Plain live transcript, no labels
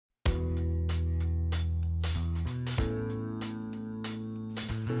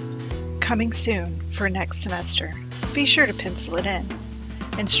coming soon for next semester. Be sure to pencil it in.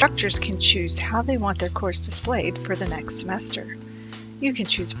 Instructors can choose how they want their course displayed for the next semester. You can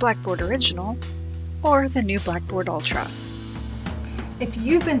choose Blackboard Original or the new Blackboard Ultra. If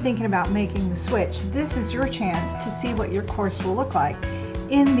you've been thinking about making the switch, this is your chance to see what your course will look like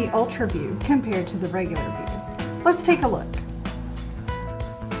in the Ultra view compared to the regular view. Let's take a look.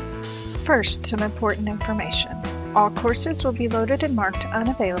 First, some important information. All courses will be loaded and marked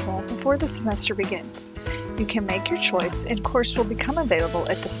unavailable before the semester begins. You can make your choice and course will become available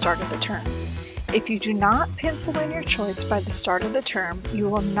at the start of the term. If you do not pencil in your choice by the start of the term, you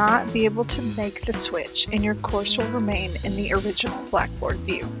will not be able to make the switch and your course will remain in the original Blackboard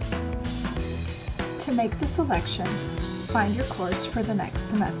view. To make the selection, find your course for the next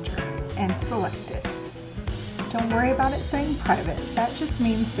semester and select it. Don't worry about it saying private. That just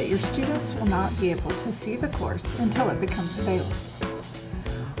means that your students will not be able to see the course until it becomes available.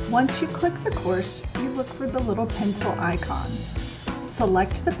 Once you click the course, you look for the little pencil icon.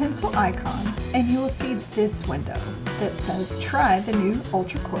 Select the pencil icon and you will see this window that says Try the new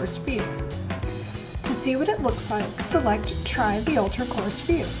Ultra Course View. To see what it looks like, select Try the Ultra Course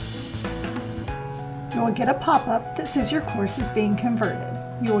View. You will get a pop-up that says your course is being converted.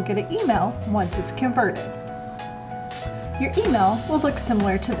 You will get an email once it's converted. Your email will look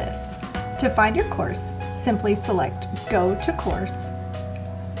similar to this. To find your course, simply select Go to Course,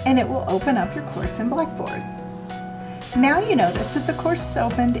 and it will open up your course in Blackboard. Now you notice that the course is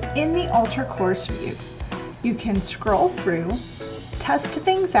opened in the Ultra Course view. You can scroll through, test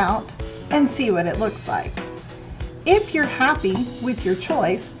things out, and see what it looks like. If you're happy with your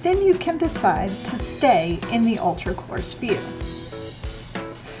choice, then you can decide to stay in the Ultra Course view.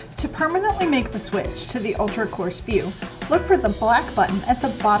 To permanently make the switch to the Ultra Course view, look for the black button at the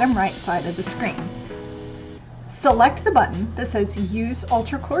bottom right side of the screen. Select the button that says Use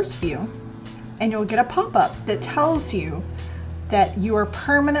Ultra Course View, and you'll get a pop-up that tells you that you are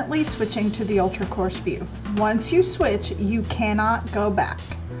permanently switching to the Ultra Course view. Once you switch, you cannot go back.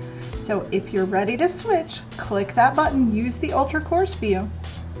 So if you're ready to switch, click that button, Use the Ultra Course View,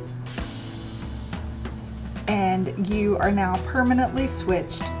 and you are now permanently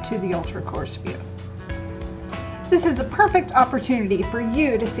switched to the Ultra Course view. This is a perfect opportunity for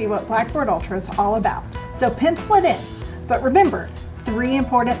you to see what Blackboard Ultra is all about. So pencil it in, but remember 3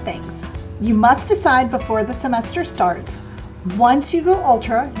 important things. You must decide before the semester starts. Once you go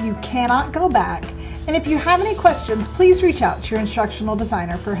Ultra, you cannot go back. And if you have any questions, please reach out to your instructional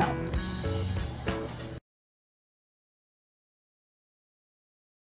designer for help.